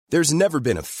There's never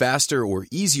been a faster or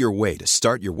easier way to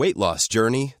start your weight loss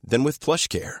journey than with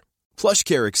PlushCare.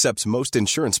 PlushCare accepts most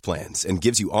insurance plans and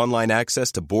gives you online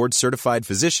access to board-certified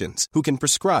physicians who can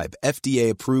prescribe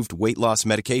FDA-approved weight loss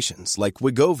medications like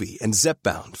Wegovy and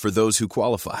Zepbound for those who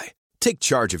qualify. Take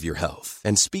charge of your health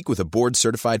and speak with a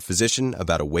board-certified physician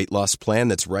about a weight loss plan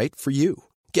that's right for you.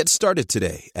 Get started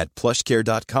today at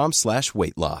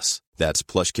plushcare.com/weight loss. That's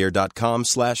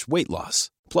plushcare.com/weight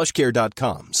loss.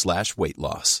 plushcare.com/weight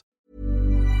loss.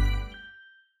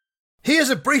 Here's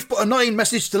a brief but annoying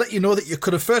message to let you know that you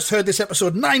could have first heard this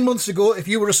episode 9 months ago if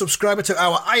you were a subscriber to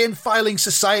our Iron Filing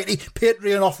Society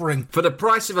Patreon offering. For the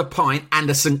price of a pint and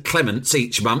a St Clement's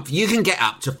each month, you can get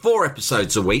up to 4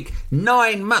 episodes a week,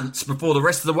 9 months before the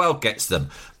rest of the world gets them.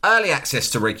 Early access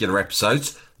to regular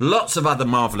episodes, lots of other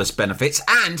marvellous benefits,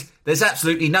 and there's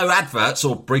absolutely no adverts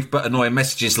or brief but annoying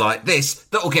messages like this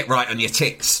that'll get right on your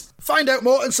tits. Find out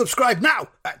more and subscribe now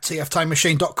at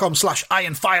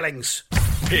tftimemachine.com/ironfilings.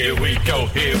 Here we go,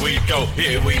 here we go,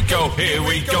 here we go, here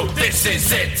we go, this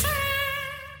is it!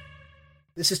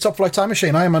 This is Top Flight Time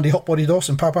Machine. I am Andy Hotbody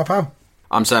Dawson. Pow, pow, pow.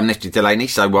 I'm Sam Nifty Delaney,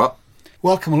 so what?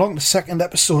 Welcome along to the second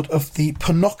episode of the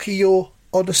Pinocchio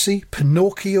Odyssey,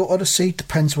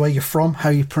 depends where you're from, how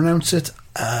you pronounce it.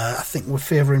 I think we're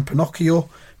favouring Pinocchio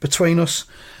between us,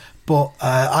 but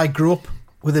I grew up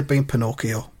with it being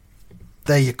Pinocchio.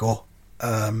 There you go.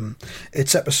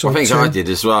 It's episode I think 2. I did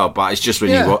as well, but it's just when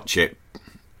you watch it,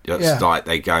 it's like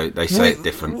they say it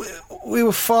different. We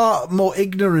were far more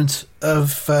ignorant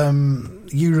of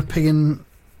European,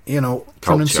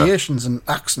 pronunciations and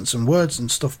accents and words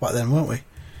and stuff back then, weren't we?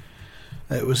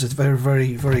 It was a very,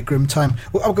 very, very grim time.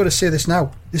 Well, I've got to say this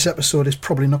now. This episode is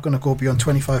probably not going to go beyond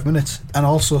 25 minutes. And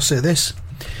I'll also say this.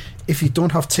 If you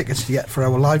don't have tickets yet for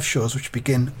our live shows, which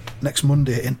begin next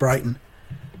Monday in Brighton,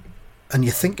 and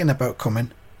you're thinking about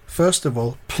coming, first of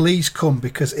all, please come,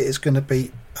 because it is going to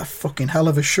be a fucking hell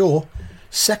of a show.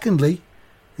 Secondly,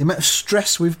 the amount of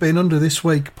stress we've been under this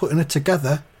week putting it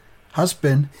together has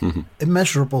been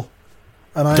immeasurable.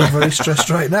 And I am very stressed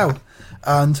right now.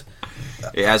 And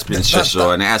it has been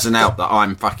stressful, and it hasn't helped that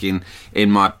I'm fucking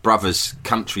in my brother's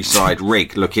countryside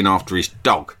rig looking after his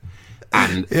dog.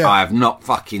 And I have not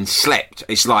fucking slept.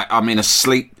 It's like I'm in a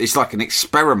sleep. It's like an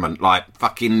experiment, like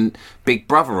fucking Big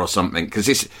Brother or something. Because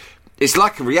it's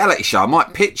like a reality show. I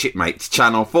might pitch it, mate, to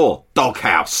Channel 4.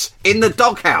 Doghouse. In the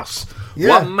doghouse.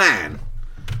 Yeah. One man,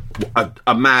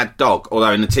 a mad dog.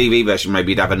 Although in the TV version,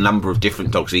 maybe you'd have a number of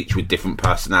different dogs, each with different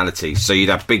personalities. So you'd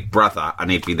have Big Brother,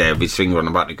 and he'd be there with his finger on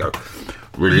the button and go,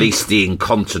 release the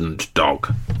incontinent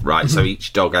dog. Right, so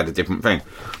each dog had a different thing.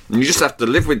 And you just have to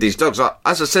live with these dogs.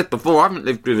 As I said before, I haven't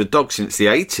lived with a dog since the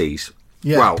 80s.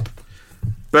 Yeah. Well,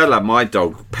 Bella, my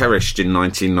dog, perished in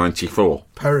 1994.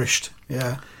 Perished,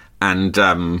 yeah. And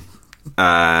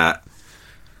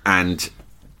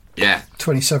yeah.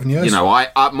 27 years. You know, I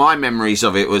my memories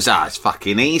of it was, it's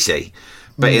fucking easy.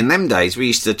 But in them days, we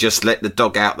used to just let the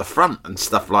dog out the front and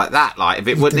stuff like that. Like, if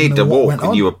it would need a walk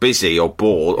and you were busy or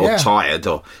bored or tired,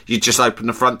 or you'd just open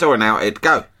the front door and out it'd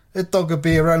go. The dog would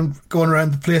be going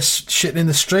around the place, shitting in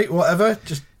the street, whatever.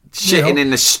 Just shitting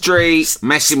in the street,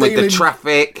 messing with the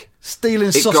traffic.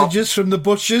 Stealing sausages from the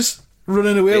butchers,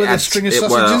 running away with a string of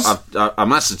sausages. Well, I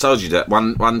must have told you that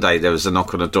one day there was a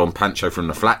knock on the door and Pancho from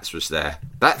the Flats was there.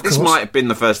 This might have been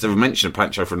the first ever mention of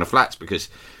Pancho from the Flats, because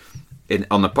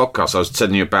on the podcast I was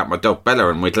telling you about my dog Bella,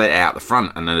 and we'd let it out the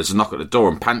front, and then there was a knock at the door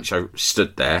and Pancho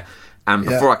stood there, and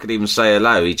before I could even say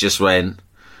hello, he just went,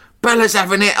 "Bella's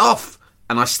having it off."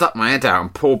 And I stuck my head out,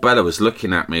 and poor Bella was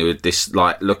looking at me with this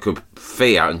look of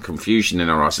fear and confusion in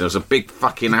her eyes. And there was a big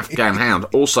fucking Afghan hound,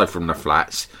 also from the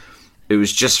Flats, who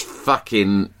was just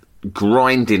fucking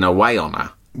grinding away on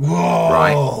her. Whoa!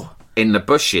 Right in the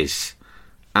bushes,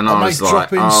 and I was like,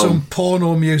 drop in some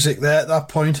porno music there at that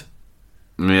point.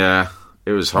 Yeah,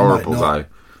 it was horrible though.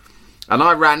 And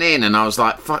I ran in, and I was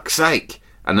like, "Fuck's sake!"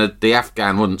 And the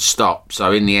Afghan wouldn't stop.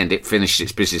 So in the end, it finished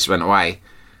its business, went away.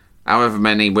 However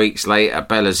many weeks later,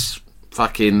 Bella's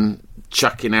fucking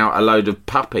chucking out a load of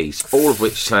puppies, all of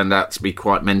which turned out to be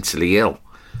quite mentally ill.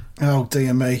 Oh,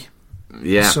 dear me.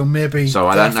 Yeah. So maybe... So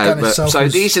I don't know. But, so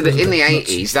these are in the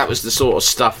 80s, that was the sort of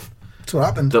stuff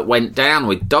that went down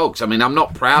with dogs. I mean, I'm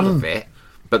not proud of it,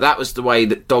 but that was the way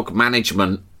that dog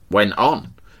management went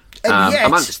on.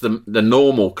 Amongst the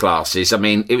normal classes, I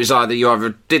mean, it was either you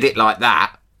either did it like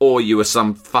that, or you were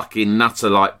some fucking nutter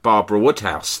like Barbara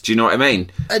Woodhouse. Do you know what I mean?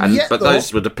 But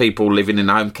those were the people living in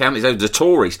the home counties. Those were the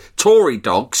Tories. Tory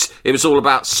dogs, it was all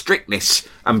about strictness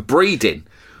and breeding.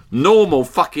 Normal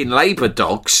fucking Labour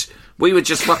dogs, we were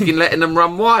just fucking letting them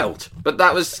run wild. But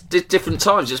that was different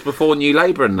times, just before New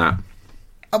Labour and that.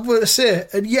 I'm going to say,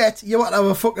 and yet you had to have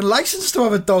a fucking licence to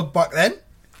have a dog back then.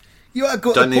 You had to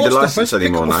go Don't to need the a post licence office,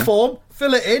 anymore, pick up no? a form,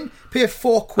 fill it in, pay £4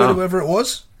 or whatever it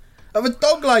was. Have a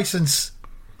dog licence.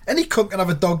 Any cunt can have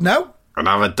a dog now. And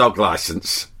have a dog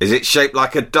licence. Is it shaped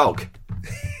like a dog?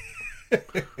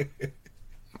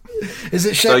 Is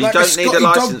it shaped like a Scotty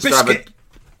dog biscuit?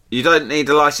 You don't need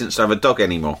a licence to have a dog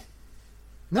anymore.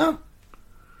 No.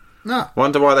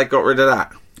 Wonder why they got rid of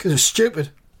that. Because it's stupid.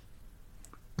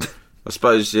 I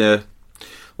suppose, yeah.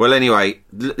 Well, anyway,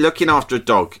 looking after a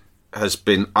dog has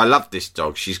been... I love this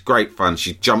dog. She's great fun.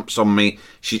 She jumps on me.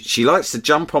 She likes to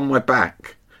jump on my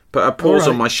back, put her paws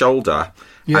on my shoulder,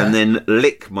 and then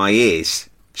lick my ears.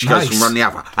 She goes from one to the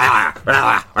other.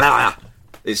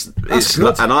 It's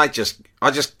good. And I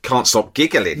just can't stop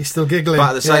giggling. You're still giggling. But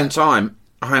at the same time,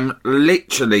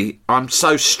 I'm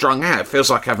so strung out. It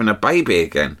feels like having a baby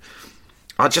again.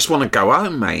 I just want to go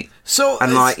home, mate. So,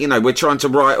 and we're trying to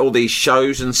write all these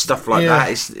shows and stuff like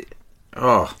that.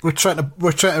 We're trying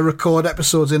to record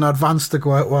episodes in advance to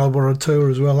go out while we're on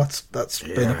tour as well. That's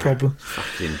been a problem.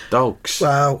 Fucking dogs.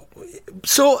 Wow.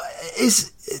 So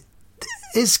is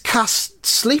Cass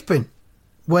sleeping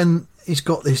when he's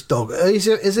got this dog? Is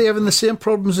he having the same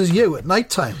problems as you at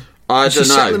night time? I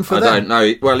don't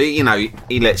know. Well,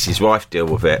 he lets his wife deal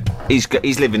with it.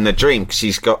 He's living the dream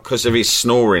because of his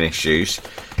snoring issues.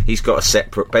 He's got a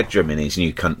separate bedroom in his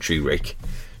new country rig.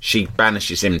 She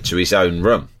banishes him to his own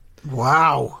room.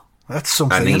 Wow, that's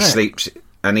something.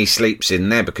 And he sleeps in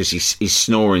there because he's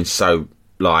snoring so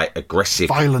aggressive,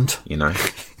 violent.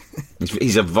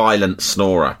 He's a violent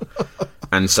snorer,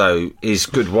 and so his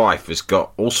good wife has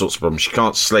got all sorts of problems. She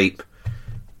can't sleep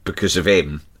because of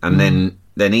him, and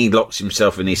then he locks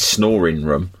himself in his snoring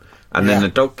room, and then the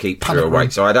dog keeps her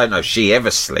awake. So I don't know if she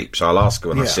ever sleeps. I'll ask her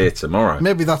when I see her tomorrow.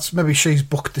 Maybe she's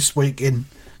booked this week in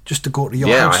just to go to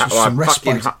your house for some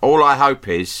respite. All I hope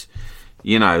is,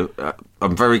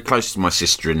 I'm very close to my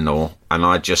sister-in-law, and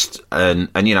I just and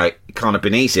it can't have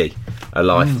been easy a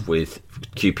life with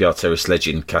QPR Terrace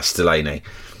legend Castellani,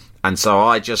 and so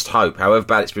I just hope, however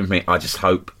bad it's been for me, I just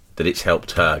hope that it's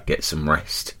helped her get some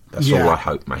rest. That's all I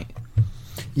hope, mate.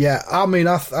 Yeah, I mean,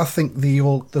 I think the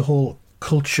whole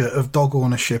culture of dog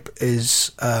ownership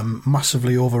is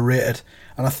massively overrated,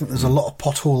 and I think there's a lot of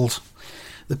potholes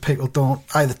that people don't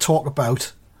either talk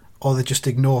about or they just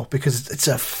ignore, because it's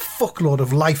a fuckload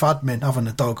of life admin having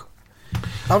a dog.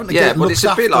 It's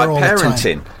a bit like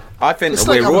parenting. I think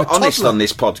we're honest on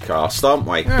this podcast, aren't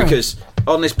we? Yeah. Because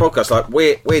on this podcast,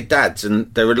 we're dads,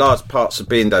 and there are large parts of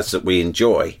being dads that we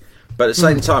enjoy, but at the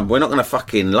same time, we're not going to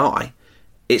fucking lie.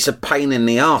 It's a pain in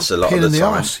the arse a lot of the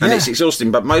time, and it's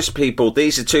exhausting. But most people,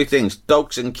 these are two things.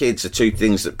 Dogs and kids are two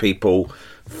things that people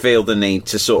feel the need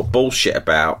to sort of bullshit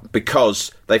about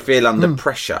because they feel under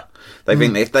pressure. They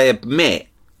think that if they admit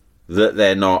that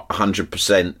they're not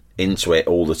 100% into it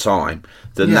all the time,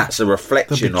 then that's a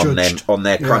reflection on them, on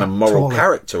their kind of moral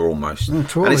character almost. And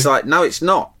it's like, no, it's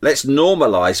not. Let's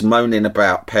normalise moaning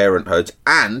about parenthood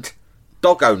and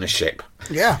dog ownership.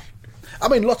 Yeah. I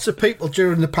mean, lots of people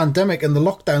during the pandemic and the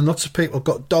lockdown, lots of people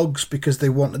got dogs because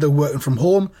they're working from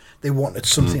home. They wanted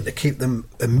something to keep them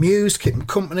amused, keep them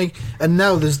company. And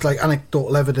now there's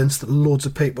anecdotal evidence that loads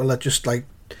of people are just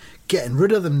getting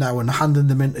rid of them now and handing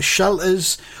them into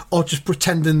shelters, or just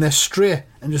pretending they're stray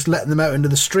and just letting them out into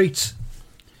the streets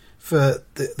for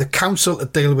the council to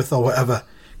deal with or whatever,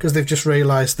 because they've just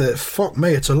realised that, fuck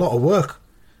me, it's a lot of work.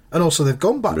 And also they've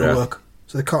gone back to work,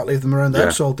 so they can't leave them around the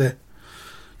house all day.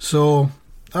 So,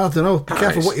 I don't know, be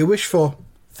careful what you wish for.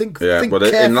 Think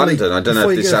carefully in London, I don't know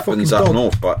if this happens up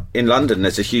north, but in London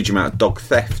there's a huge amount of dog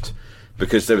theft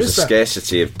because there was a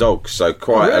scarcity of dogs, so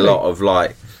quite a lot of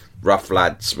rough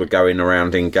lads were going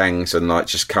around in gangs and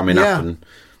just coming up, and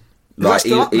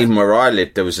even where I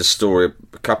lived there was a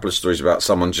couple of stories about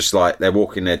someone just they're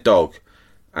walking their dog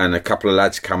and a couple of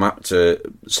lads come up to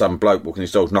some bloke walking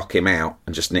his dog, knock him out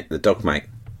and just nick the dog, mate.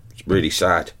 It's really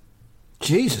sad.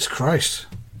 Jesus Christ.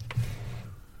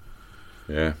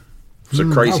 Yeah. It's a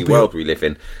crazy world we live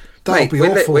in. Mate,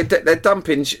 they're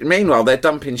dumping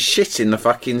shit in the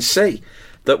fucking sea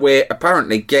that we're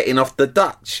apparently getting off the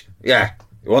Dutch. Yeah.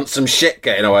 You want some shit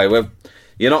getting away with?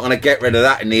 You're not going to get rid of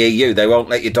that in the EU. They won't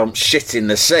let you dump shit in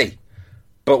the sea.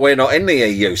 But we're not in the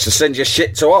EU, so send your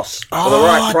shit to us. For the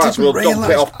right price, we'll dump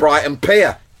it off Brighton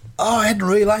Pier. Oh, I hadn't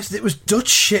realised it was Dutch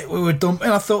shit we were dumping.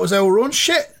 I thought it was our own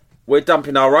shit. We're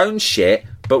dumping our own shit,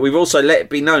 but we've also let it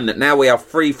be known that now we are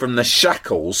free from the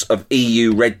shackles of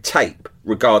EU red tape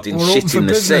regarding shit in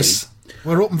the sea.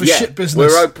 We're open for shit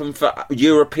business. We're open for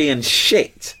European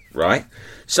shit, right?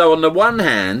 So on the one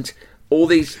hand, all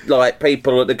these like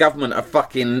people at the government are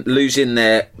fucking losing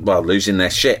their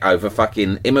shit over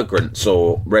fucking immigrants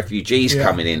or refugees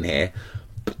coming in here.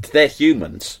 But they're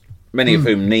humans, many of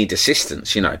whom need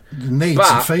assistance, you know.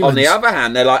 But on the other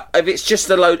hand, they're like, if it's just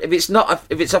a load, if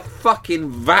it's a fucking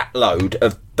vat load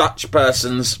of Dutch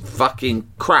person's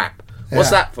fucking crap.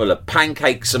 What's that full of?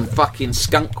 Pancakes and fucking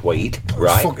skunk weed,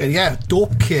 right?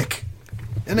 Dope cake,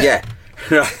 isn't it? Yeah.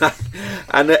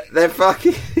 And they're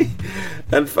fucking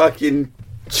and fucking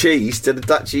cheese. Do the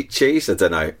Dutch eat cheese? I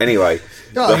don't know. Anyway.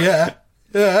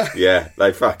 Yeah,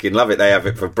 they fucking love it. They have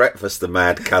it for breakfast, the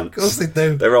mad cunts. Of course they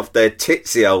do. They're off their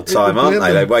tits the old time, aren't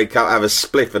they? They wake up, have a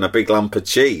spliff and a big lump of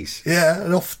cheese. Yeah,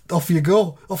 and off you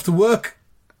go, off to work.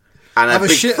 And have a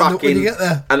shit when you get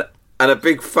there. And a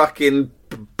big fucking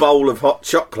bowl of hot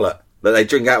chocolate that they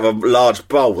drink out of a large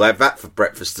bowl. They have that for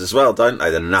breakfast as well, don't they?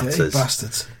 The nutters. Dirty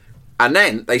bastards. And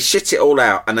then they shit it all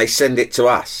out and they send it to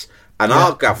us. And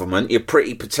our government, your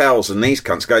Pretty Patels and these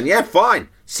cunts going, yeah, fine,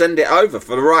 send it over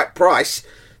for the right price.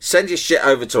 Send your shit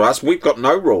over to us. We've got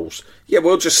no rules. Yeah,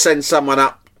 we'll just send someone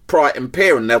up Brighton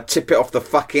Pier and they'll tip it off the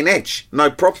fucking edge. No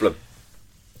problem.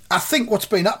 I think what's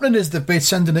been happening is they've been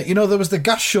sending it. You know, there was the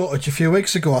gas shortage a few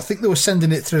weeks ago. I think they were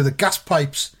sending it through the gas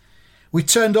pipes. We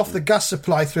turned off the gas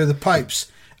supply through the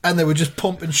pipes and they were just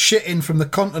pumping shit in from the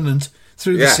continent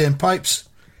through the same pipes.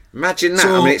 Imagine that.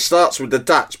 I mean, it starts with the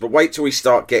Dutch, but wait till we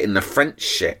start getting the French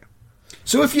shit.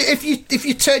 So if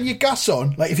you turn your gas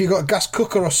on, like if you've got a gas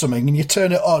cooker or something, and you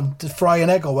turn it on to fry an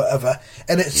egg or whatever,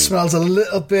 and it smells a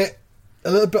little bit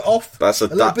off, that's a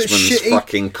Dutchman's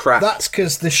fucking crap. That's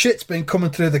because the shit's been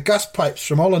coming through the gas pipes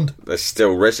from Holland. There's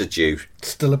still residue.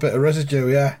 Still a bit of residue,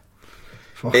 yeah.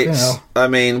 I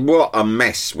mean, what a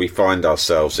mess we find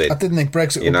ourselves in. I didn't think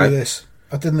Brexit would be this.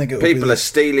 I didn't think it would be this. People are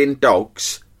stealing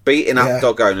dogs, beating up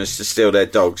dog owners to steal their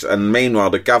dogs, and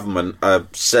meanwhile the government are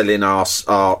selling our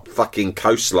fucking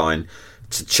coastline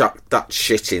to chuck Dutch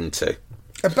shit into.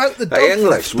 About the dog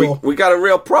English, we got a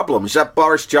real problem. Is that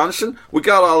Boris Johnson? We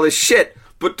got all this shit,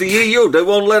 but the EU, they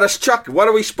won't let us chuck it. What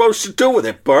are we supposed to do with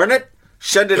it? Burn it?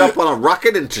 Send it up on a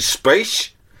rocket into space?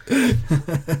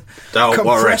 Don't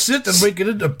compress worry. it and make it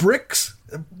into bricks.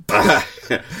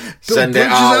 Send it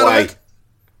our way.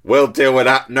 We'll deal with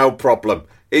that, no problem.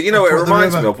 You know, it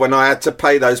reminds me of when I had to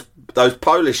pay those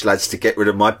Polish lads to get rid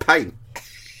of my paint.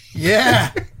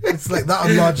 Yeah, it's like that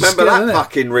on large scale. Remember that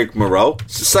fucking rigmarole?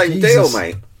 It's the same deal,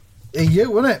 mate.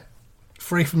 EU, wasn't it?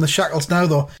 Free from the shackles now,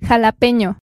 though.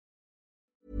 Jalapeño.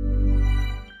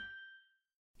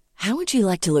 How would you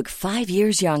like to look 5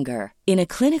 years younger? In a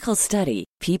clinical study,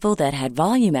 people that had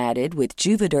volume added with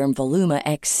Juvederm Voluma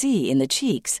XC in the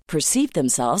cheeks perceived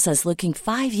themselves as looking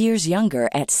 5 years younger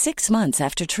at 6 months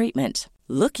after treatment.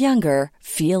 Look younger,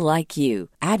 feel like you.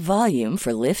 Add volume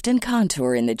for lift and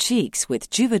contour in the cheeks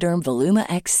with Juvederm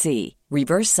Voluma XC.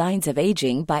 Reverse signs of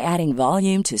aging by adding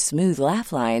volume to smooth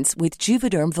laugh lines with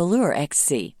Juvederm Volure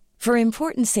XC. For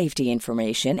important safety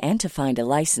information and to find a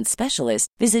licensed specialist,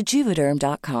 visit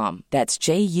Juvederm.com. That's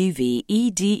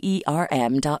JUVEDERM.com.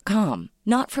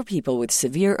 Not for people with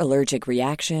severe allergic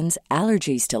reactions,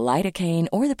 allergies to lidocaine,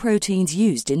 or the proteins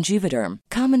used in Juvederm.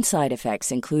 Common side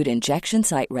effects include injection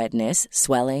site redness,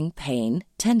 swelling, pain,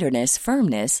 tenderness,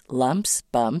 firmness, lumps,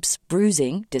 bumps,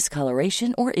 bruising,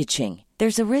 discoloration, or itching.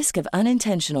 There's a risk of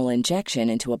unintentional injection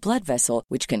into a blood vessel,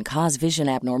 which can cause vision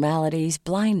abnormalities,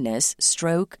 blindness,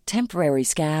 stroke, temporary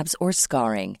scabs, or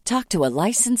scarring. Talk to a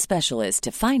licensed specialist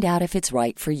to find out if it's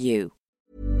right for you.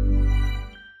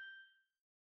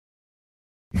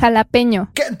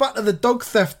 Jalapeño. Getting back to the dog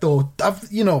theft, though,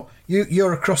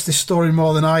 you're across this story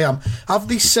more than I am. Have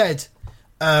they said,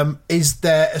 is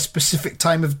there a specific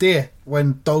time of day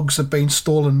when dogs are being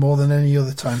stolen more than any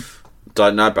other time?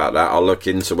 Don't know about that. I'll look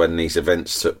into when these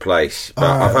events took place. But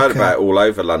I've heard about it all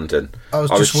over London. I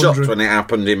was shocked when it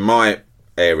happened in my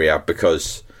area,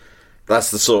 because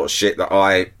that's the sort of shit that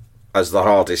I, as the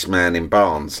hardest man in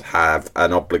Barnes, have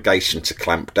an obligation to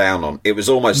clamp down on. It was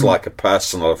almost like a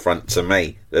personal affront to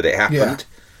me that it happened.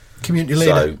 Yeah. Community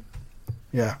leader.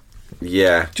 So,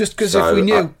 yeah. Just because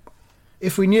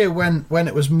if we knew when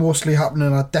it was mostly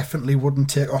happening, I definitely wouldn't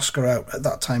take Oscar out at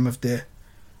that time of day,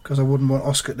 because I wouldn't want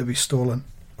Oscar to be stolen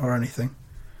or anything.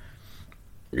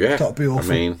 Yeah, that'd be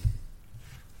awful. I mean,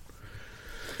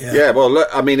 yeah. Well, look,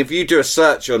 I mean, if you do a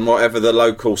search on whatever the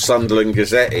local Sunderland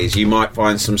Gazette is, you might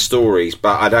find some stories.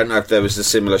 But I don't know if there was a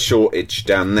similar shortage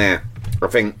down there. I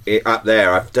think up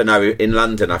there, I don't know. In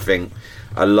London, I think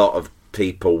a lot of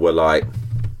people were like,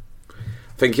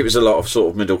 I think it was a lot of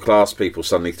sort of middle class people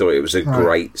suddenly thought it was a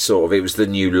great sort of, it was the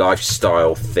new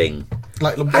lifestyle thing.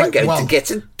 Like I'm going to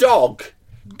get a dog.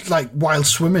 Like wild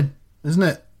swimming, isn't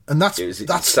it? And that's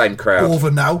the same crowd.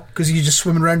 over now because you're just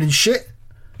swimming around in shit.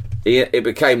 It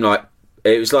became like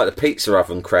it was like the pizza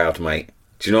oven crowd, mate.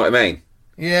 Do you know what I mean?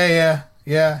 Yeah.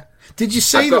 Did you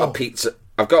see? I've got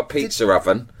a pizza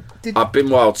oven. I've been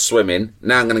wild swimming.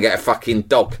 Now I'm going to get a fucking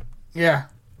dog. Yeah,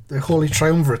 the holy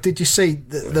triumvirate. Did you see?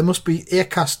 There must be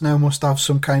Acast now. Must have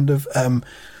some kind of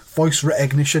voice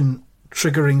recognition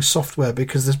triggering software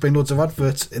because there's been loads of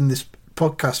adverts in this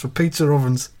podcast for pizza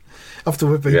ovens. After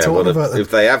we've been talking about them. If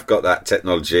they have got that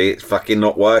technology, it's fucking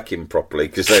not working properly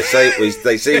because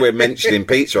they see we're mentioning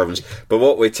pizza ovens, but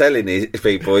what we're telling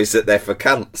people is that they're for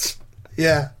cunts.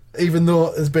 Yeah, even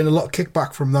though there's been a lot of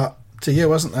kickback from that to you,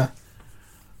 hasn't there?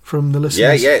 From the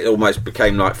listeners. Yeah, it almost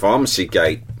became like Pharmacy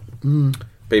Gate.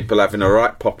 People having a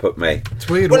right pop at me. It's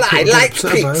weird. Well, I like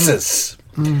pizzas.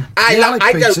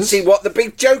 I don't see what the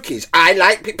big joke is. I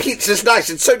like pizza's nice,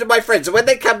 and so do my friends. And when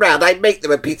they come round, I make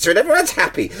them a pizza, and everyone's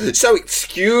happy. So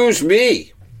excuse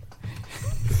me,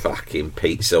 fucking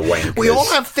pizza wankers. We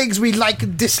all have things we like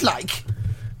and dislike.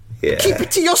 Yeah. Keep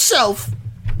it to yourself.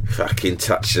 Fucking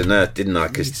touched the nerve, didn't I?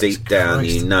 Because deep down,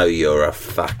 Christ. you know you're a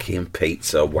fucking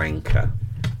pizza wanker.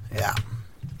 Yeah.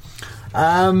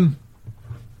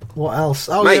 What else?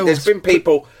 Oh, mate, yeah, there's been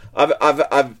people.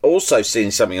 I've also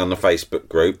seen something on the Facebook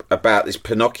group about this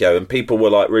Pinocchio, and people were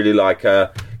like really like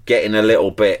getting a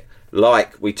little bit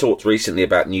like we talked recently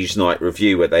about Newsnight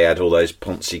Review, where they had all those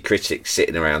Ponzi critics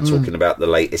sitting around talking about the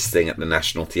latest thing at the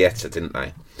National Theatre, didn't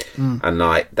they? And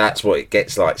like that's what it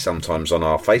gets like sometimes on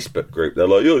our Facebook group. They're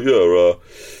like, yeah.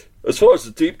 As far as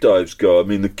the deep dives go, I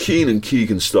mean, the Keane and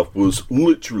Keegan stuff was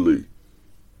literally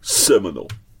seminal.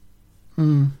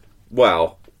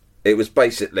 Well. It was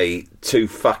basically two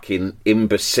fucking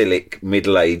imbecilic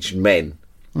middle-aged men,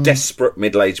 desperate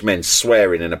middle-aged men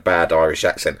swearing in a bad Irish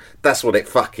accent. That's what it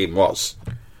fucking was.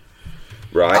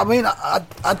 Right? I mean,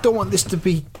 I don't want this to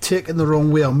be taken the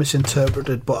wrong way or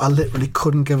misinterpreted, but I literally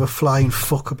couldn't give a flying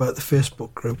fuck about the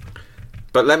Facebook group.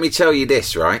 But let me tell you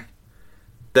this, right?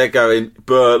 They're going,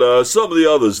 but some of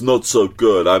the others not so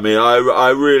good. I mean, I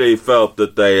really felt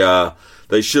that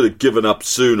they should have given up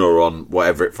sooner on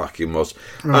whatever it fucking was.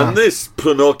 Right. And this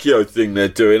Pinocchio thing they're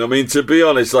doing, I mean, to be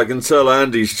honest, I can tell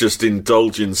Andy's just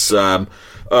indulging Sam.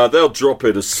 They'll drop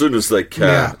it as soon as they can.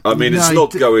 Yeah. I mean, it's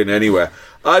not going anywhere.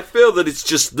 I feel that it's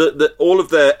just that all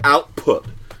of their output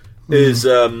is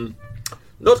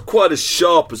not quite as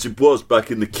sharp as it was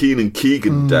back in the Keane and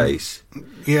Keegan days.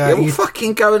 Yeah, well,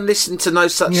 fucking go and listen to No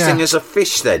Such Thing as a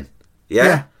Fish then.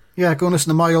 Yeah? Yeah, go and listen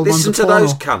to My Old Listen to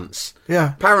those cunts.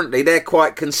 Yeah. Apparently, they're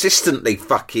quite consistently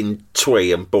fucking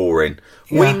twee and boring.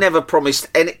 Yeah. We never promised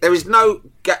any... There is no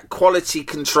quality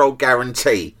control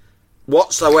guarantee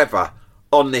whatsoever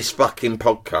on this fucking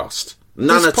podcast.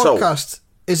 None at all. This podcast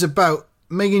is about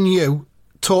me and you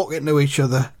talking to each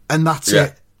other, and that's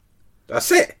it.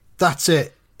 That's it. That's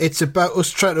it. It's about us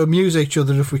trying to amuse each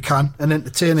other if we can and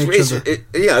entertain each other.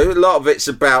 A lot of it's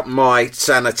about my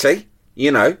sanity,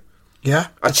 you know. Yeah,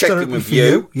 I check in with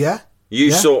you. Yeah,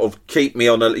 you sort of keep me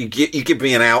on you give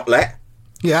me an outlet.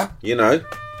 Yeah, you know,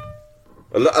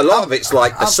 a lot of it's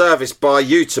like a service by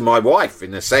you to my wife,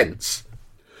 in a sense.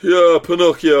 Yeah,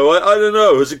 Pinocchio. I don't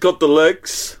know. Has it got the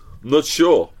legs? I'm not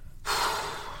sure.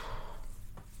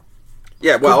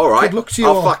 Yeah, well, all right.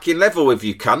 I'll fucking level with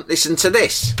you, cunt. Listen to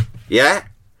this. Yeah,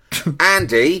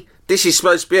 Andy. This is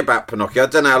supposed to be about Pinocchio. I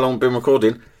don't know how long I've been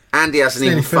recording. Andy hasn't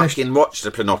even fucking watched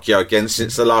the Pinocchio again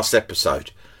since the last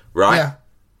episode, right? Yeah.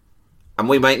 And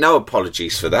we make no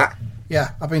apologies for that.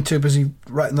 Yeah, I've been too busy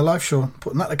writing the live show and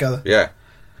putting that together. Yeah.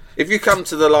 If you come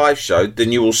to the live show,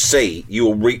 then you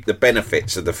will reap the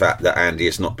benefits of the fact that Andy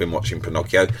has not been watching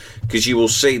Pinocchio, because you will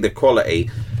see the quality.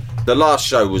 The last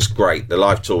show was great. The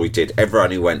live tour we did,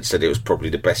 everyone who went said it was probably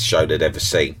the best show they'd ever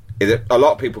seen. A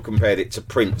lot of people compared it to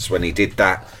Prince when he did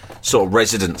that sort of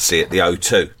residency at the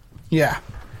O2. Yeah.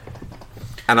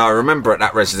 And I remember at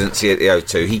that residency at the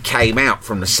O2, he came out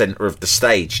from the centre of the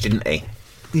stage, didn't he?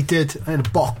 He did, in a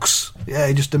box. Yeah,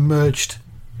 he just emerged,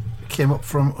 came up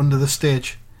from under the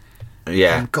stage.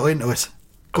 Yeah. And got into it.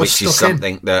 Which is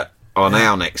something that on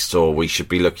our next tour we should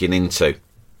be looking into.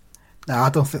 No, I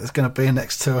don't think there's going to be a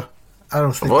next tour. I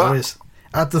don't think there is.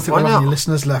 I don't think we'll have any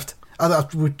listeners left.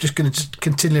 We're just going to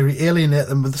continually alienate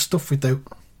them with the stuff we do.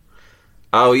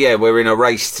 Oh, yeah, we're in a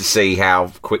race to see how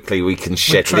quickly we can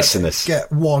shed listeners.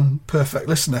 Get one perfect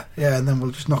listener, yeah, and then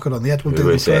we'll just knock it on the head. We'll do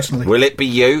it personally. Will it be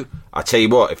you? I tell you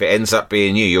what, if it ends up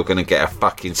being you, you're going to get a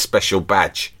fucking special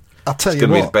badge. I'll tell you what. It's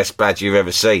going to be the best badge you've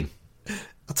ever seen.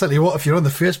 I'll tell you what, if you're on the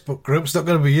Facebook group, it's not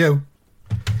going to be you.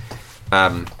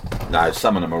 No,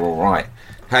 some of them are all right.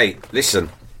 Hey, listen.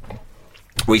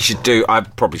 We should do,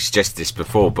 I've probably suggested this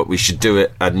before, but we should do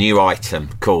a new item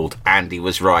called Andy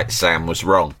was right, Sam was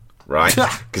wrong, right?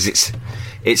 Because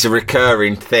it's a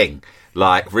recurring thing.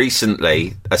 Like,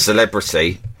 recently, a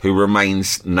celebrity who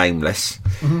remains nameless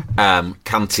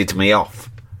cunted me off,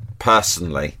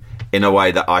 personally, in a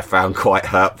way that I found quite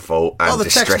hurtful and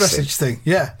distressing. Oh, the text message thing,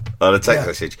 yeah. Oh, the text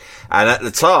message. And at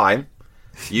the time,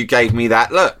 you gave me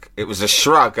that look. It was a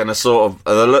shrug and a sort of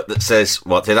a look that says,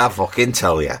 what did I fucking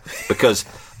tell you? Because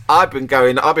I've been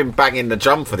banging the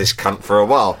drum for this cunt for a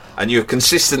while, and you've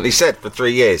consistently said for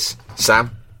 3 years,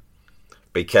 Sam,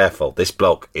 be careful, this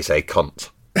bloke is a cunt.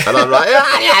 And I'm like,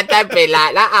 yeah, don't be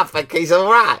like that, I think he's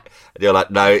all right. And you're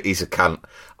like, no, he's a cunt.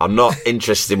 I'm not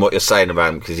interested in what you're saying about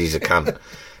him because he's a cunt.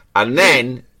 And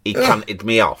then he cunted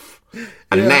me off.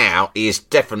 And now he is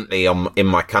definitely in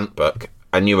my cunt book.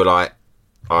 And you were like,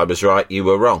 I was right, you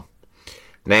were wrong.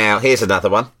 Now, here's another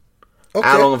one. Okay.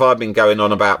 How long have I been going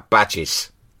on about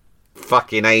badges?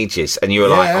 Fucking ages. And you were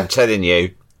like, I'm telling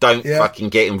you, don't fucking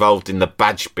get involved in the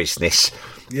badge business.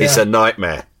 Yeah. It's a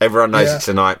nightmare. Everyone knows it's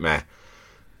a nightmare.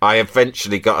 I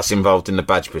eventually got us involved in the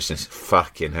badge business.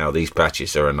 Fucking hell, these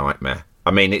badges are a nightmare.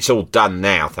 I mean, it's all done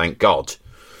now, thank God.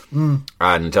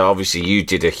 And obviously you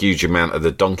did a huge amount of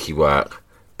the donkey work.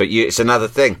 But it's another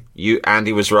thing.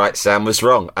 Andy was right, Sam was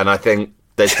wrong. And I think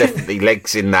there's definitely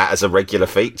legs in that as a regular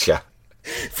feature.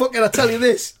 Fucking, I tell you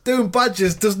this, doing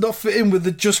badges does not fit in with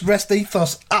the Just Rest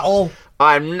ethos at all.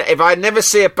 If I never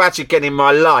see a badge again in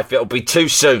my life, it'll be too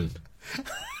soon.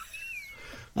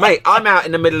 Mate, I'm out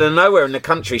in the middle of nowhere in the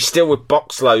country, still with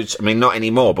box loads. I mean, not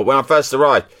anymore, but when I first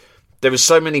arrived, there was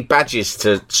so many badges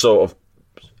to sort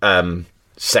of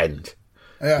send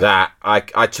that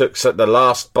I took the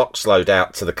last box load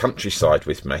out to the countryside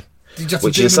with me,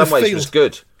 which in some ways was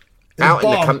good. Out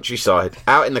in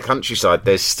the countryside,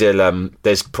 there's still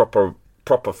there's proper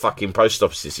fucking post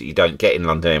offices that you don't get in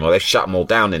London anymore. They've shut them all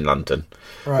down in London.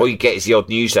 Right. All you get is the odd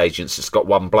newsagents that's got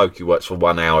one bloke who works for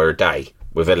 1 hour a day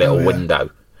with a little window.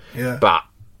 Yeah. But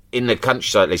in the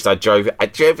countryside, at least, I drove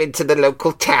into the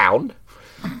local town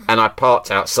and I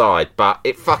parked outside. But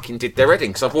it fucking did their head in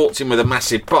because I've walked in with a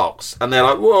massive box and they're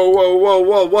like,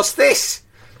 whoa, what's this?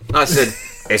 And I said,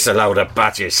 it's a load of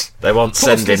badges. They want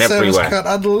sending everywhere. Can't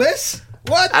handle this.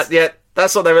 What? Yeah,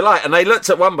 that's what they were like. And they looked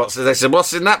at one box and they said,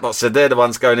 what's in that box? I said, they're the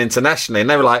ones going internationally. And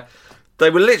they were like, they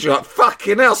were literally like,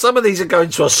 fucking hell, some of these are going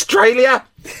to Australia.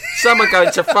 Some are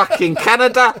going to fucking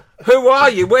Canada. Who are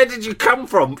you? Where did you come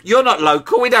from? You're not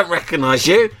local. We don't recognise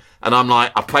you. And I'm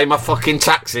like, I pay my fucking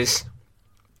taxes.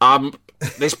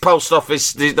 This post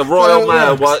office, the Royal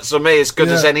Mail works for me as good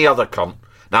as any other comp.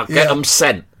 Now get them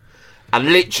sent.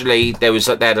 And literally, they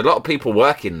had a lot of people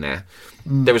working there.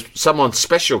 There was someone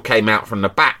special came out from the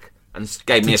back and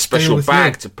gave me a special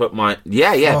bag to put my...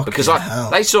 Yeah, because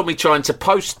they saw me trying to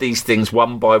post these things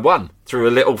one by one through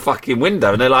a little fucking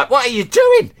window. And they're like, what are you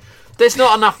doing? There's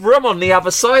not enough room on the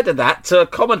other side of that to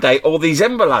accommodate all these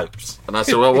envelopes. And I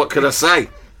said, well, what can I say?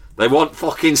 They want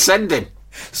fucking sending.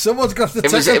 Someone's got to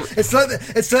take it. It's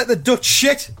like the Dutch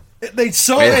shit. It needs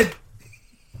sorting.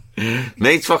 Yeah.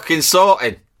 Needs fucking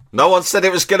sorting. No one said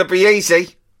it was going to be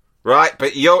easy. Right,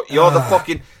 but you're the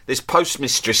fucking... This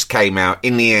postmistress came out.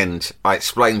 In the end, I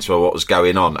explained to her what was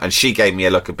going on, and she gave me a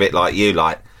look a bit like you,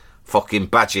 like, fucking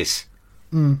badges.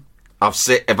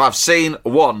 If I've seen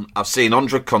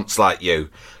 100 cunts like you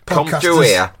come through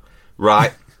here,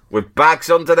 right, with bags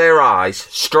under their eyes,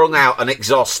 strung out and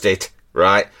exhausted,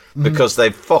 right, because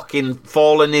they've fucking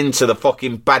fallen into the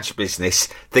fucking badge business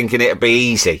thinking it'd be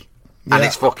easy. Yeah. And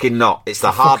it's fucking not. It's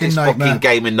the hardest fucking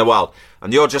game in the world.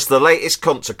 And you're just the latest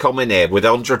cunt to come in here with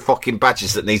 100 fucking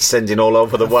badges that need sending all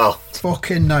over the world.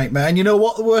 Fucking nightmare. And you know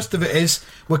what the worst of it is?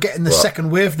 We're getting the second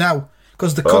wave now.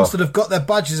 Because the cunts that have got their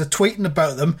badges are tweeting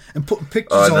about them and putting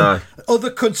pictures on.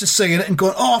 Other cunts are seeing it and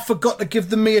going, I forgot to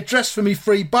give them my address for me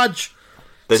free badge.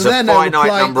 There's a finite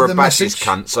number of badges,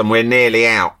 cunts, and we're nearly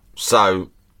out.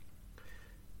 So,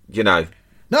 you know...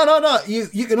 No.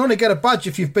 You can only get a badge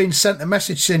if you've been sent a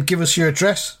message saying, give us your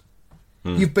address.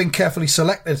 You've been carefully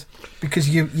selected because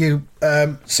you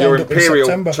signed up in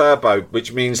September. Turbo,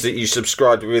 which means that you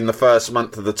subscribed within the first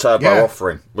month of the Turbo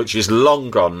offering, which is long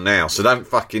gone now. So don't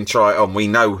fucking try it on. We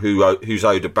know who's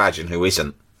owed a badge and who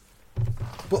isn't.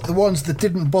 But the ones that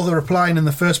didn't bother applying in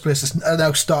the first place are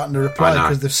now starting to reply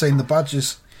because they've seen the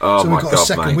badges. Oh, so we've got a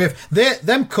second wave.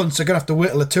 Them cunts are going to have to wait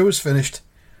till the tour's finished.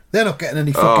 They're not getting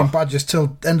any fucking badges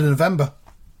till end of November.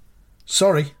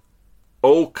 Sorry.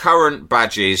 All current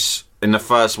badges in the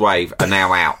first wave are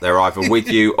now out. They're either with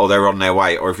you or they're on their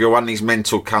way. Or if you're one of these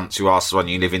mental cunts who asks when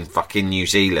you live in fucking New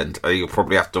Zealand, you'll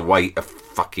probably have to wait a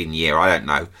fucking year. I don't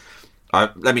know.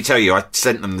 Let me tell you, I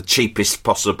sent them the cheapest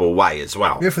possible way as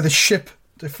well. Yeah, for the ship.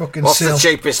 The fucking What's sail. the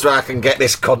cheapest way I can get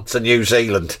this cunt to New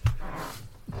Zealand?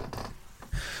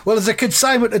 Well, there's a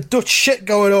consignment of Dutch shit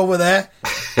going over there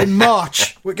in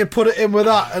March. We can put it in with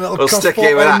that, and it'll cost stick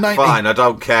it with that. $4.90. Fine, I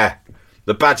don't care.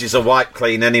 The badges are white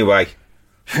clean anyway.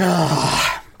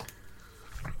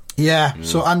 Yeah,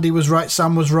 so Andy was right,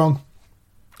 Sam was wrong.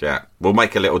 Yeah, we'll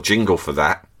make a little jingle for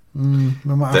that. We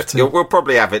might have to. We'll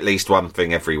probably have at least one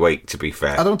thing every week, to be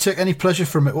fair. I don't take any pleasure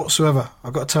from it whatsoever.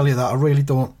 I've got to tell you that. I really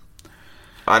don't.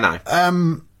 I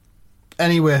know.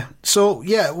 Anyway, so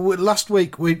yeah, last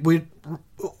week we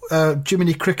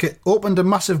Jiminy Cricket opened a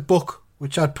massive book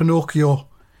which had Pinocchio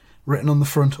written on the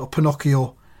front, or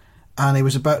Pinocchio, and he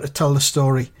was about to tell the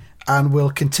story, and we'll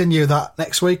continue that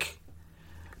next week.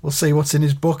 We'll see what's in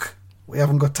his book. We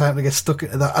haven't got time to get stuck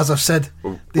into that. As I've said,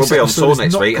 we'll be on tour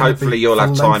next week. Hopefully you'll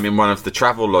have time in one of the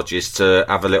travel lodges to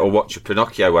have a little watch of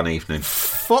Pinocchio one evening.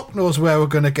 Fuck knows where we're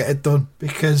going to get it done,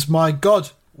 because my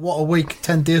God, what a week,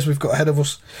 10 days we've got ahead of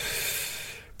us.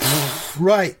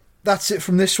 Right, that's it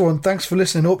from this one. Thanks for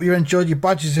listening. Hope you enjoyed your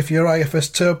badges if you're IFS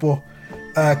Turbo.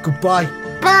 Goodbye.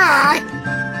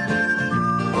 Bye!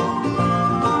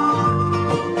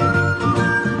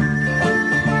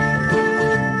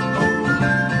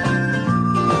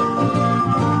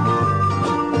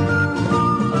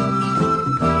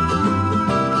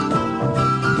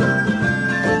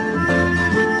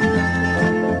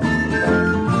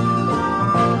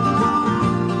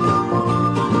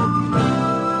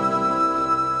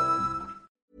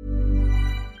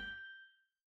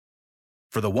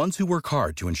 For the ones who work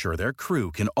hard to ensure their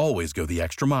crew can always go the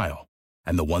extra mile,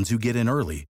 and the ones who get in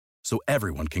early so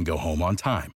everyone can go home on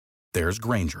time, there's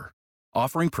Grainger,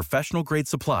 offering professional-grade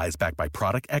supplies backed by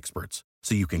product experts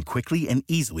so you can quickly and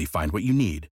easily find what you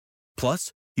need.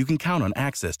 Plus, you can count on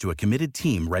access to a committed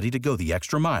team ready to go the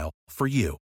extra mile for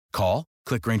you. Call,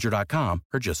 click Grainger.com,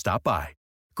 or just stop by.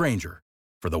 Grainger,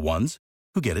 for the ones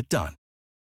who get it done.